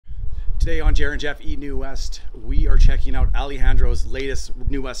Today on Jer and Jeff Eat New West, we are checking out Alejandro's latest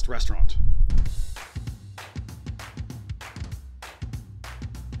New West restaurant.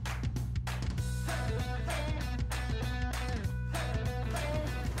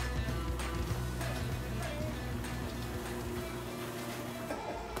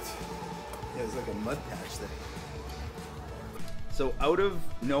 Yeah, it's like a mud patch thing. So out of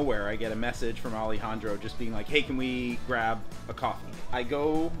nowhere, I get a message from Alejandro just being like, hey, can we grab a coffee? I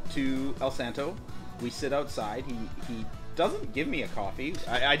go to El Santo. We sit outside. He doesn't give me a coffee.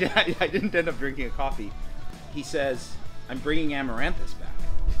 I didn't end up drinking a coffee. He says, I'm bringing Amaranthus back.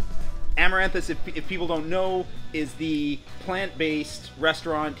 Amaranthus, if people don't know, is the plant-based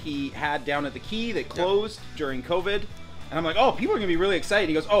restaurant he had down at the Key that closed during COVID. And I'm like, oh, people are going to be really excited.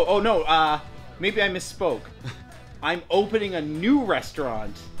 He goes, oh no, maybe I misspoke. I'm opening a new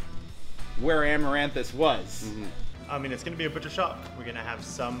restaurant where Amaranthus was. Mm-hmm. I mean, it's going to be a butcher shop. We're going to have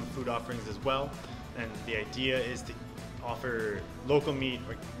some food offerings as well. And the idea is to offer local meat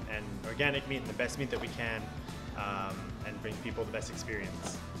and organic meat and the best meat that we can, and bring people the best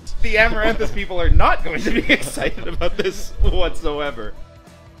experience. The Amaranthus people are not going to be excited about this whatsoever.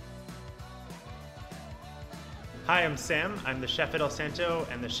 Hi, I'm Sam. I'm the chef at El Santo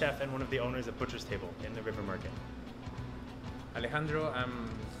and the chef and one of the owners at Butcher's Table in the River Market. Alejandro,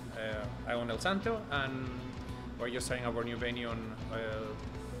 I own El Santo, and we're just starting our new venue on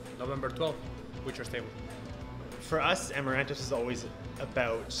November 12th, Butcher's Table. For us, Amaranthus is always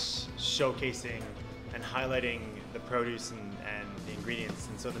about showcasing and highlighting the produce and the ingredients,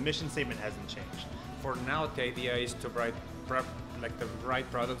 and so the mission statement hasn't changed. For now, the idea is to prep like the right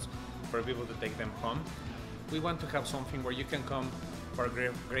products for people to take them home. We want to have something where you can come for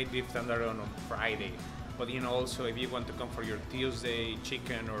a great beef tenderloin on Friday, but also if you want to come for your Tuesday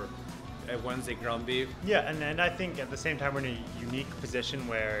chicken or Wednesday ground beef. Yeah, and I think at the same time we're in a unique position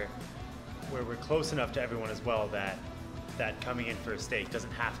where we're close enough to everyone as well that coming in for a steak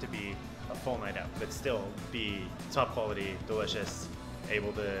doesn't have to be a full night out, but still be top quality, delicious,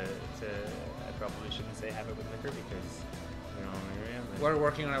 able to I probably shouldn't say have it with liquor because we're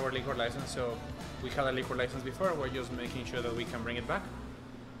working on our liquor license, so we had a liquor license before. We're just making sure that we can bring it back,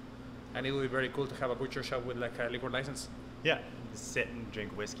 and it would be very cool to have a butcher shop with like a liquor license. Yeah, sit and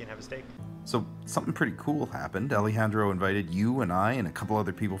drink whiskey and have a steak. So something pretty cool happened. Alejandro invited you and I and a couple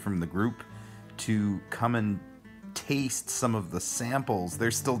other people from the group to come and taste some of the samples.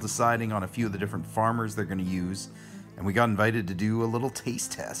 They're still deciding on a few of the different farmers they're going to use, and we got invited to do a little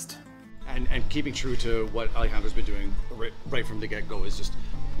taste test. And keeping true to what Alejandro's been doing right from the get-go is just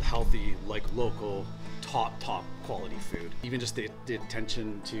healthy, like local, top quality food. Even just the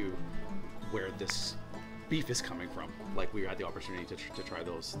attention to where this beef is coming from. Like we had the opportunity to try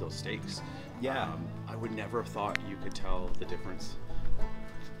those steaks. Yeah. I would never have thought you could tell the difference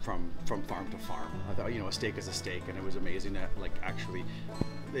from farm to farm. I thought, a steak is a steak, and it was amazing that actually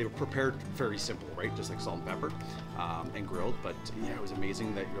they were prepared very simple, right? Just like salt and pepper and grilled. But yeah, it was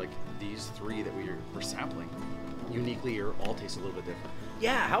amazing that these three that we were sampling uniquely or all taste a little bit different.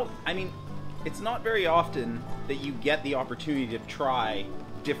 Yeah, it's not very often that you get the opportunity to try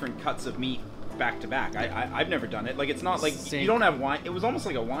different cuts of meat back to back. I've never done it. Like it's not like you don't have wine. It was almost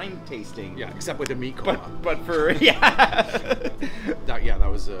like a wine tasting. Yeah, except with the meat coma. But for yeah. that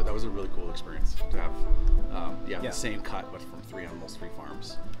was a really cool experience to have. The same cut but from three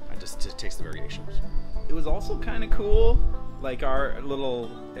farms. Just to taste the variations. It was also kind of cool, like our little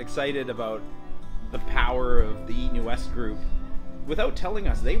excited about the power of the Eat New West group. Without telling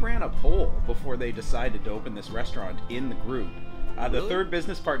us, they ran a poll before they decided to open this restaurant in the group. The third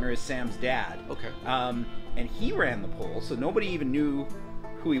business partner is Sam's dad. Okay. And he ran the poll, so nobody even knew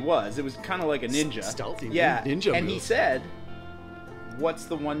who he was. It was kind of like a ninja. Stealthy And ninja move. he said, what's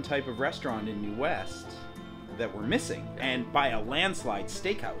the one type of restaurant in New West that we're missing? And by a landslide,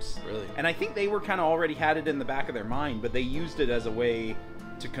 steakhouse. Really? And I think they were kind of already had it in the back of their mind, but they used it as a way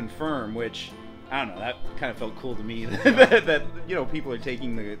to confirm, which, I don't know, that kind of felt cool to me that people are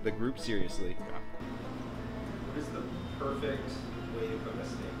taking the group seriously. What is the perfect way to cook a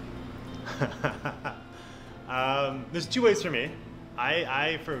steak? There's two ways for me.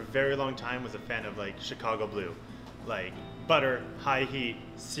 I for a very long time was a fan of like Chicago Blue, like butter, high heat,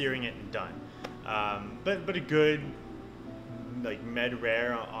 searing it and done. But a good like med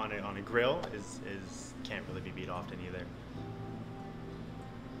rare on a grill is can't really be beat often either.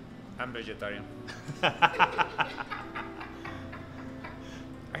 I'm vegetarian.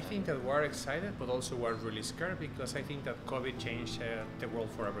 I think that we're excited, but also we're really scared because I think that COVID changed the world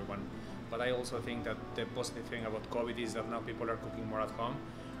for everyone. But I also think that the positive thing about COVID is that now people are cooking more at home,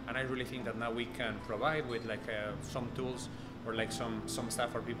 and I really think that now we can provide with some tools or like some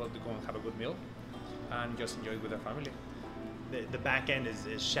stuff for people to go and have a good meal and just enjoy it with their family. The back end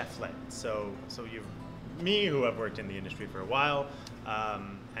is chef-led. So you've me, who have worked in the industry for a while,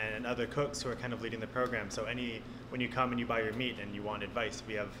 and other cooks who are kind of leading the program. So when you come and you buy your meat and you want advice,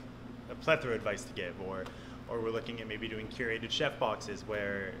 we have a plethora of advice to give, or we're looking at maybe doing curated chef boxes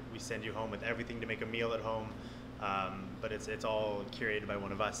where we send you home with everything to make a meal at home, but it's all curated by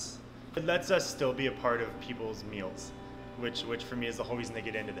one of us. It lets us still be a part of people's meals, which for me is the whole reason they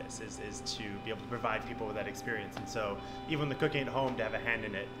get into this, is to be able to provide people with that experience. And so even the cooking at home, to have a hand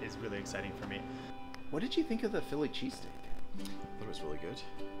in it, is really exciting for me. What did you think of the Philly cheesesteak? I thought it was really good.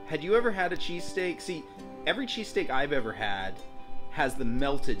 Had you ever had a cheesesteak? See, every cheesesteak I've ever had has the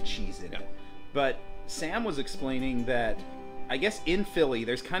melted cheese in it. But Sam was explaining that, I guess in Philly,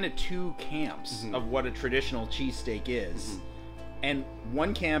 there's kind of two camps of what a traditional cheesesteak is. And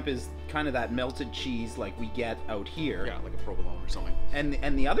one camp is kind of that melted cheese like we get out here. Yeah, like a provolone or something.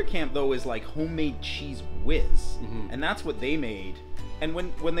 And the other camp, though, is like homemade cheese whiz. And that's what they made. And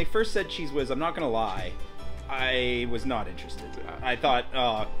when they first said cheese whiz, I'm not going to lie, I was not interested. I thought,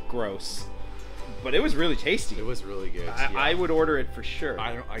 oh, gross. But it was really tasty. It was really good. I would order it for sure.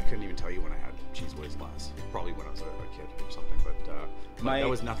 I couldn't even tell you when I had cheese whiz last. Probably when I was a kid or something. But that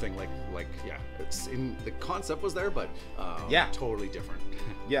was nothing like yeah. It's the concept was there, but totally different.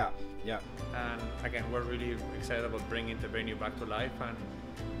 Yeah. And again, we're really excited about bringing the venue back to life. And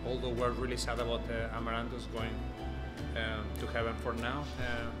although we're really sad about Amaranthus going to heaven for now,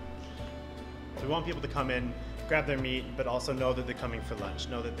 we want people to come in, grab their meat, but also know that they're coming for lunch.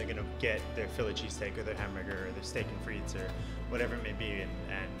 Know that they're going to get their Philly cheesesteak or their hamburger or their steak and frites or whatever it may be,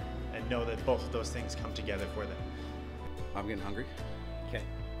 and know that both of those things come together for them. I'm getting hungry. Okay,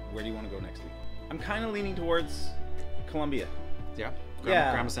 where do you want to go next week? I'm kind of leaning towards Columbia. Yeah.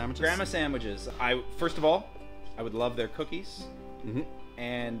 Grandma sandwiches. Grandma sandwiches. First of all, I would love their cookies.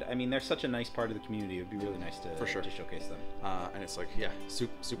 And I mean, they're such a nice part of the community. It would be really nice to showcase them. And it's like,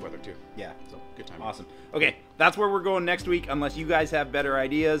 soup weather too. Yeah. So good time. Awesome. Okay, that's where we're going next week. Unless you guys have better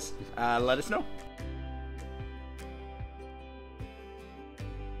ideas, let us know.